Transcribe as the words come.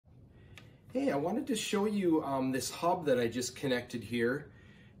Hey, I wanted to show you this hub that I just connected here.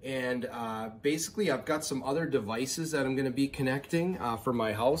 And basically I've got some other devices that I'm going to be connecting for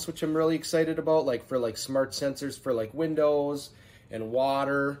my house, which I'm really excited about, like for smart sensors for like windows and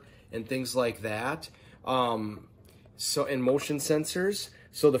water and things like that. And motion sensors.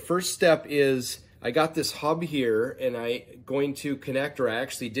 So the first step is I got this hub here and I going to connect, or I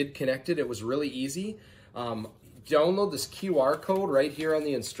actually did connect it. It was really easy. Download this QR code right here on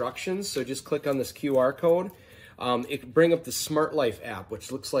the instructions. So just click on this QR code. It can bring up the Smart Life app,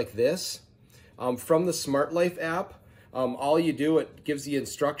 which looks like this. From the Smart Life app, all you do, it gives the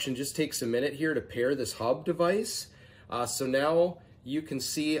instruction, just takes a minute here to pair this hub device. So now you can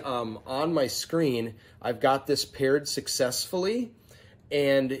see on my screen, I've got this paired successfully.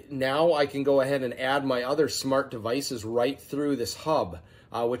 And now I can go ahead and add my other smart devices right through this hub,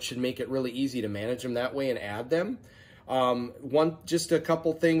 which should make it really easy to manage them that way and add them. Just a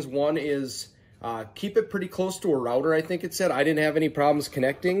couple things. One is keep it pretty close to a router, I think it said. I didn't have any problems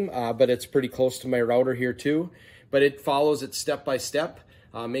connecting, but it's pretty close to my router here too. But it follows it step by step,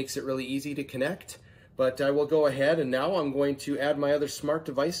 makes it really easy to connect. But I will go ahead and now I'm going to add my other smart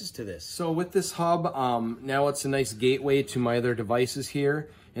devices to this. So with this hub, now it's a nice gateway to my other devices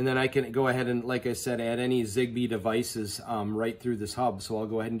here. And then I can go ahead and, like I said, add any Zigbee devices right through this hub. So I'll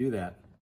go ahead and do that.